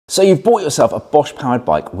So you've bought yourself a Bosch powered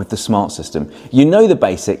bike with the smart system. You know the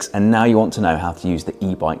basics and now you want to know how to use the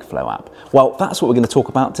ebike Flow app. Well, that's what we're going to talk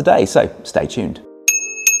about today, so stay tuned.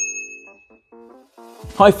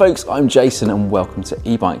 Hi folks, I'm Jason and welcome to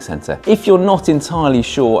ebike-centre. If you're not entirely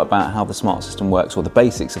sure about how the smart system works or the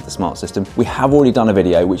basics of the smart system, we have already done a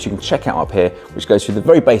video which you can check out up here, which goes through the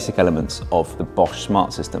very basic elements of the Bosch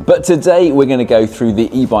smart system. But today we're going to go through the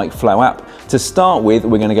ebike Flow app. To start with,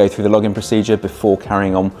 we're going to go through the login procedure before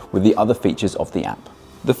carrying on with the other features of the app.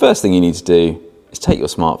 The first thing you need to do is take your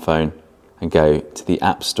smartphone and go to the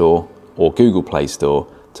App Store or Google Play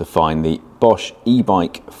Store to find the Bosch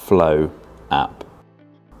Ebike Flow app.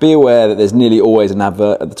 Be aware that there's nearly always an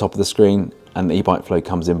advert at the top of the screen and the ebike Flow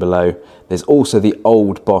comes in below. There's also the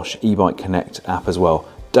old Bosch eBike Connect app as well.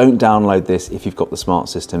 Don't download this if you've got the smart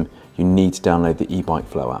system. You need to download the ebike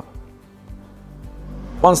Flow app.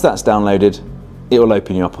 Once that's downloaded, it will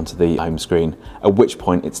open you up onto the home screen, at which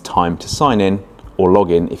point it's time to sign in or log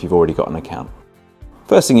in if you've already got an account.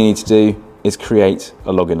 First thing you need to do is create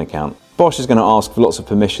a login account. Bosch is going to ask for lots of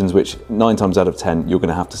permissions, which 9 times out of 10 you're going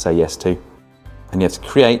to have to say yes to. And you have to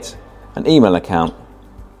create an email account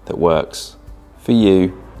that works for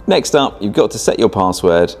you. Next up, you've got to set your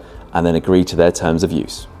password and then agree to their terms of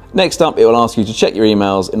use. Next up, it will ask you to check your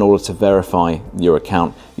emails in order to verify your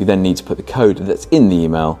account. You then need to put the code that's in the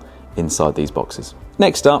email inside these boxes.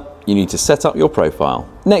 Next up, you need to set up your profile.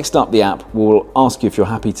 Next up, the app will ask you if you're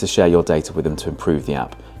happy to share your data with them to improve the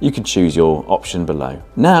app. You can choose your option below.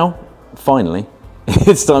 Now, finally,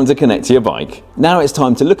 it's time to connect to your bike. Now it's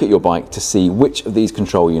time to look at your bike to see which of these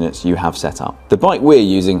control units you have set up. The bike we're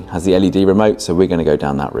using has the LED remote, so we're going to go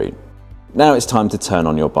down that route. Now it's time to turn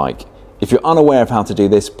on your bike. If you're unaware of how to do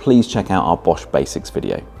this, please check out our Bosch Basics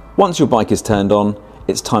video. Once your bike is turned on,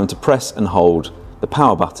 it's time to press and hold the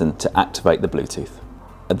power button to activate the Bluetooth.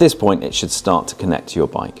 At this point, it should start to connect to your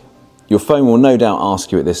bike. Your phone will no doubt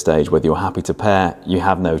ask you at this stage whether you're happy to pair. You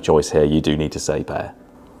have no choice here, you do need to say pair.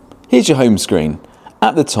 Here's your home screen.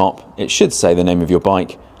 At the top, it should say the name of your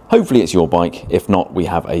bike. Hopefully it's your bike. If not, we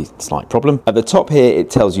have a slight problem. At the top here, it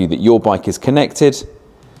tells you that your bike is connected.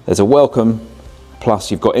 There's a welcome, plus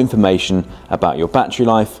you've got information about your battery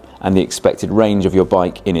life and the expected range of your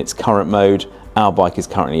bike in its current mode. Our bike is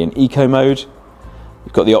currently in eco mode.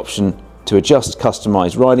 You've got the option to adjust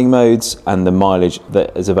customized riding modes and the mileage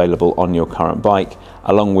that is available on your current bike,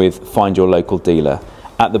 along with find your local dealer.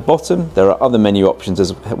 At the bottom, there are other menu options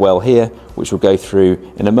as well here, which we'll go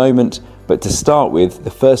through in a moment. But to start with,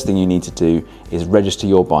 the first thing you need to do is register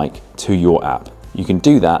your bike to your app. You can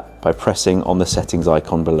do that by pressing on the settings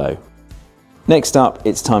icon below. Next up,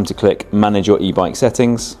 it's time to click Manage your e-bike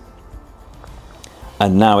settings.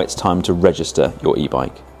 And now it's time to register your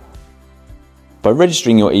e-bike. By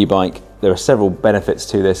registering your e-bike, there are several benefits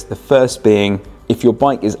to this. The first being, if your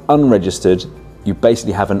bike is unregistered, you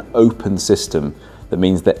basically have an open system. That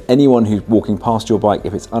means that anyone who's walking past your bike,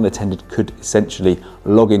 if it's unattended, could essentially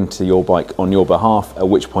log into your bike on your behalf, at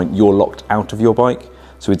which point you're locked out of your bike.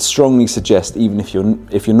 So we'd strongly suggest, even if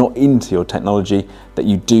you're not into your technology, that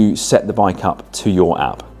you do set the bike up to your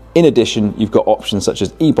app. In addition, you've got options such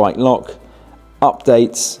as e-bike lock,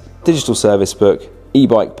 updates, digital service book,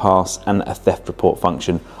 e-bike pass, and a theft report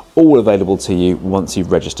function, all available to you once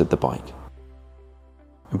you've registered the bike.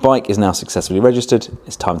 The bike is now successfully registered.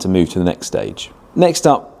 It's time to move to the next stage. Next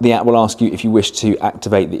up, the app will ask you if you wish to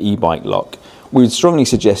activate the e-bike lock. We would strongly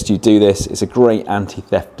suggest you do this. It's a great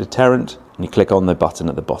anti-theft deterrent, and you click on the button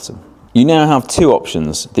at the bottom. You now have two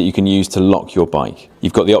options that you can use to lock your bike.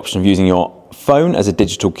 You've got the option of using your phone as a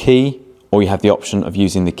digital key, or you have the option of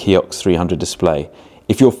using the Kiox 300 display.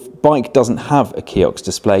 If your bike doesn't have a Kiox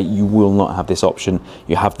display, you will not have this option.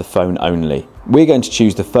 You have the phone only. We're going to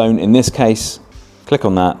choose the phone in this case. Click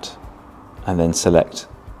on that and then select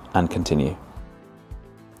and continue.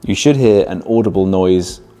 You should hear an audible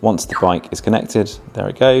noise once the bike is connected. There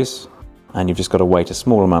it goes. And you've just got to wait a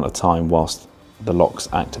small amount of time whilst the locks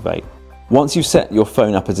activate. Once you've set your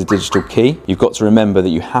phone up as a digital key, you've got to remember that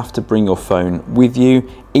you have to bring your phone with you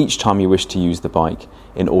each time you wish to use the bike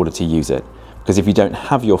in order to use it. Because if you don't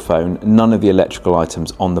have your phone, none of the electrical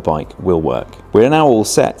items on the bike will work. We're now all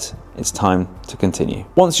set. It's time to continue.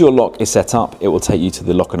 Once your lock is set up, it will take you to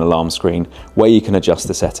the lock and alarm screen where you can adjust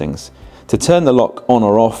the settings. To turn the lock on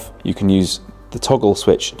or off, you can use the toggle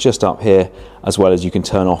switch just up here, as well as you can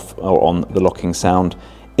turn off or on the locking sound.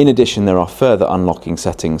 In addition, there are further unlocking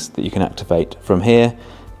settings that you can activate from here.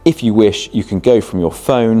 If you wish, you can go from your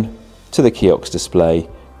phone to the Kiox display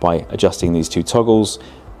by adjusting these two toggles.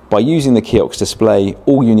 By using the Kiox display,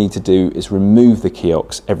 all you need to do is remove the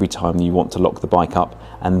Kiox every time you want to lock the bike up,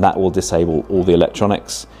 and that will disable all the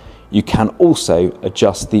electronics. You can also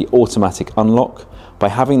adjust the automatic unlock. By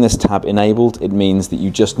having this tab enabled, it means that you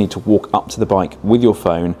just need to walk up to the bike with your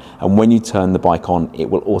phone, and when you turn the bike on, it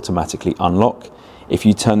will automatically unlock. If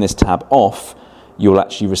you turn this tab off, you'll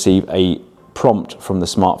actually receive a prompt from the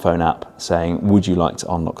smartphone app saying, would you like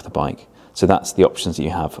to unlock the bike? So that's the options that you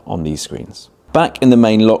have on these screens. Back in the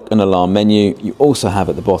main lock and alarm menu, you also have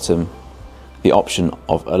at the bottom the option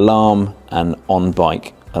of alarm and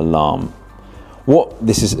on-bike alarm. What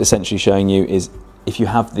this is essentially showing you is if you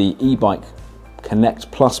have the eBike Connect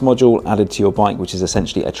Plus module added to your bike, which is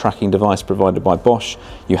essentially a tracking device provided by Bosch,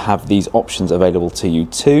 you have these options available to you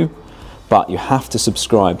too, but you have to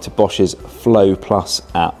subscribe to Bosch's Flow Plus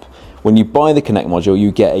app. When you buy the Connect module,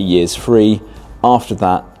 you get a year's free. After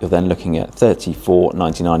that, you're then looking at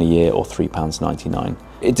 £34.99 a year or £3.99.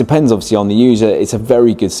 It depends obviously on the user. It's a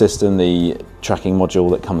very good system, the tracking module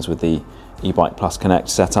that comes with the eBike Plus Connect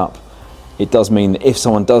setup. It does mean that if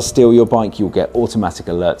someone does steal your bike, you'll get automatic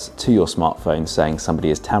alerts to your smartphone saying somebody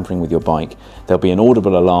is tampering with your bike. There'll be an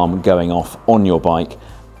audible alarm going off on your bike,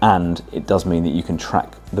 and it does mean that you can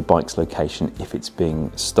track the bike's location if it's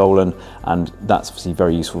being stolen, and that's obviously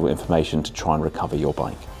very useful information to try and recover your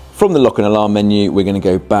bike. From the lock and alarm menu, we're going to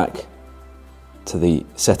go back to the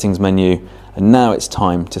settings menu, and now it's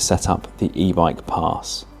time to set up the eBike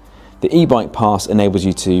Pass. The eBike Pass enables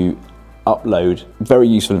you to upload very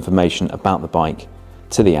useful information about the bike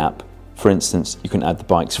to the app. For instance, you can add the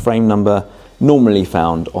bike's frame number, normally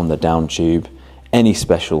found on the down tube, any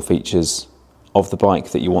special features of the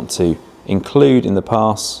bike that you want to include in the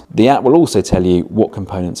pass. The app will also tell you what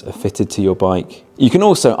components are fitted to your bike. You can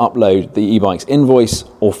also upload the eBike's invoice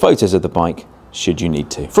or photos of the bike should you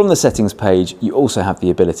need to. From the settings page, you also have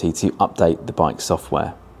the ability to update the bike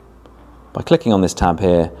software. By clicking on this tab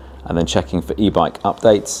here and then checking for eBike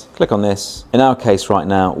updates, click on this. In our case right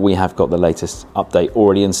now, we have got the latest update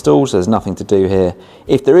already installed, so there's nothing to do here.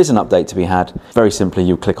 If there is an update to be had, very simply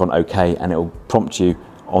you click on OK and it will prompt you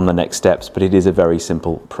on the next steps, but it is a very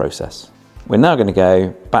simple process. We're now going to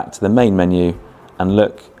go back to the main menu and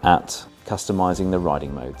look at customizing the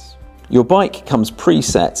riding modes. Your bike comes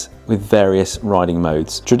preset with various riding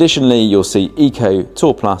modes. Traditionally, you'll see Eco,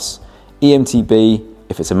 Tour Plus, EMTB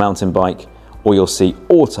if it's a mountain bike, or you'll see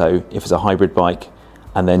Auto if it's a hybrid bike,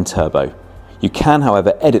 and then Turbo. You can,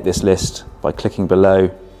 however, edit this list by clicking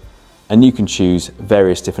below, and you can choose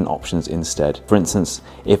various different options instead. For instance,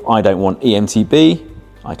 if I don't want EMTB,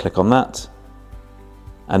 I click on that,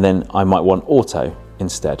 and then I might want Auto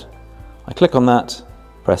instead. I click on that,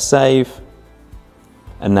 press save,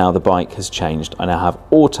 and now the bike has changed. I now have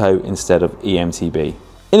Auto instead of EMTB.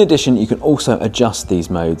 In addition, you can also adjust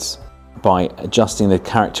these modes by adjusting the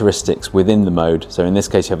characteristics within the mode. So in this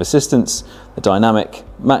case, you have assistance, the dynamic,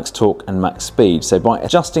 max torque, and max speed. So by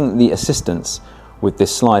adjusting the assistance with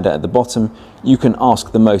this slider at the bottom, you can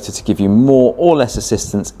ask the motor to give you more or less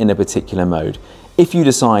assistance in a particular mode. If you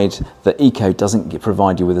decide that Eco doesn't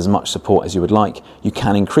provide you with as much support as you would like, you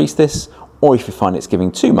can increase this, or if you find it's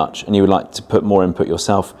giving too much and you would like to put more input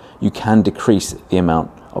yourself, you can decrease the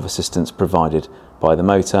amount of assistance provided by the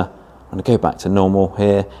motor. I'm going to go back to normal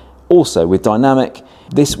here. Also with dynamic,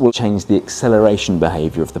 this will change the acceleration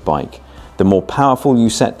behavior of the bike. The more powerful you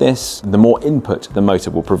set this, the more input the motor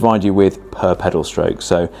will provide you with per pedal stroke.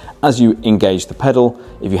 So as you engage the pedal,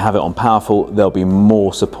 if you have it on powerful, there'll be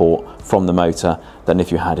more support from the motor than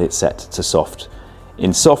if you had it set to soft.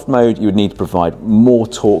 In soft mode, you would need to provide more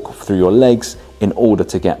torque through your legs in order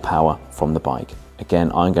to get power from the bike. Again,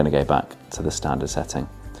 I'm going to go back to the standard setting.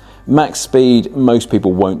 Max speed, most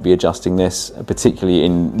people won't be adjusting this, particularly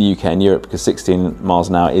in the UK and Europe, because 16 miles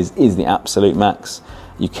an hour is the absolute max.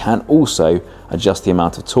 You can also adjust the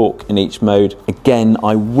amount of torque in each mode. Again,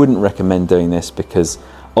 I wouldn't recommend doing this because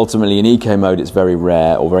ultimately in eco mode, it's very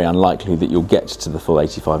rare or very unlikely that you'll get to the full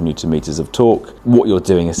 85 Newton meters of torque. What you're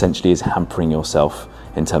doing essentially is hampering yourself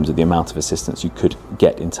in terms of the amount of assistance you could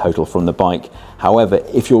get in total from the bike. However,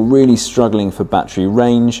 if you're really struggling for battery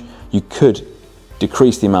range, you could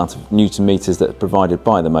decrease the amount of Newton meters that are provided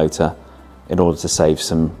by the motor in order to save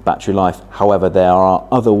some battery life. However, there are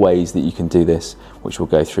other ways that you can do this, which we'll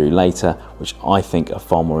go through later, which I think are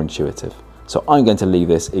far more intuitive. So I'm going to leave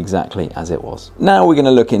this exactly as it was. Now we're going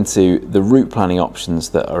to look into the route planning options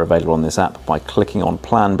that are available on this app by clicking on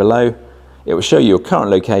Plan below. It will show you your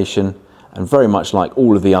current location, and very much like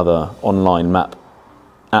all of the other online map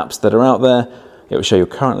apps that are out there, it will show your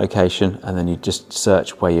current location and then you just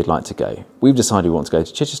search where you'd like to go. We've decided we want to go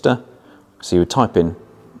to Chichester, so you would type in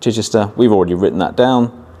Chichester. We've already written that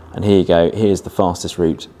down, and here you go. Here's the fastest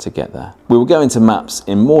route to get there. We will go into maps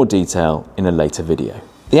in more detail in a later video.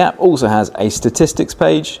 The app also has a statistics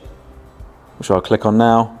page, which I'll click on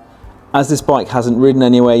now, As this bike hasn't ridden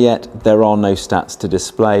anywhere yet, there are no stats to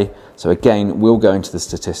display. So again, we'll go into the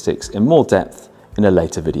statistics in more depth in a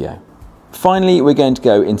later video. Finally, we're going to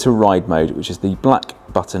go into ride mode, which is the black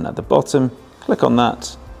button at the bottom. Click on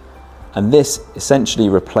that. And this essentially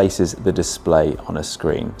replaces the display on a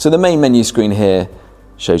screen. So the main menu screen here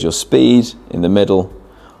shows your speed in the middle,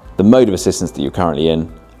 the mode of assistance that you're currently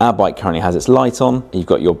in. Our bike currently has its light on. You've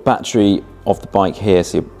got your battery of the bike here,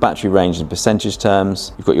 so your battery range in percentage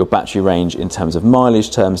terms. You've got your battery range in terms of mileage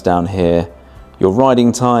terms down here, your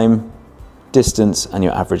riding time, distance, and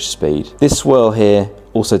your average speed. This swirl here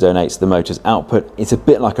also donates to the motor's output. It's a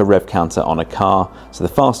bit like a rev counter on a car, so the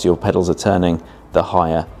faster your pedals are turning, the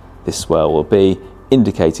higher this swirl will be,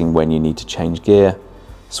 indicating when you need to change gear.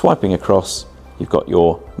 Swiping across, you've got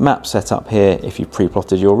your map set up here if you've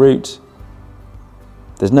pre-plotted your route.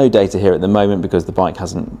 There's no data here at the moment because the bike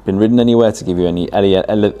hasn't been ridden anywhere to give you any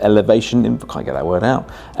elevation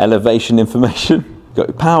information. You've got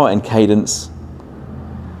your power and cadence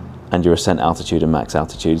and your ascent altitude and max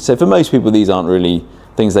altitude. So for most people, these aren't really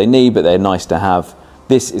things they need, but they're nice to have.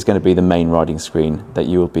 This is going to be the main riding screen that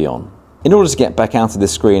you will be on. In order to get back out of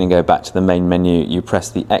this screen and go back to the main menu, you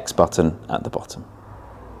press the X button at the bottom.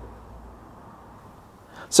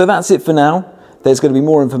 So that's it for now. There's going to be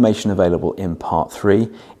more information available in part 3.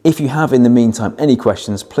 If you have in the meantime any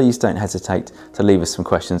questions, please don't hesitate to leave us some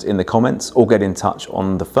questions in the comments or get in touch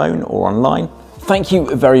on the phone or online. Thank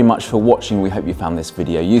you very much for watching. We hope you found this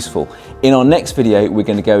video useful. In our next video, we're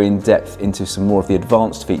going to go in depth into some more of the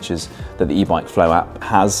advanced features that the Ebike Flow app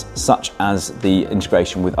has, such as the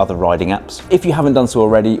integration with other riding apps. If you haven't done so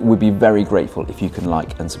already, we'd be very grateful if you can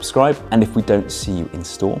like and subscribe. And if we don't see you in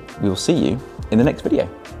store, we will see you in the next video.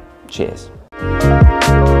 Cheers.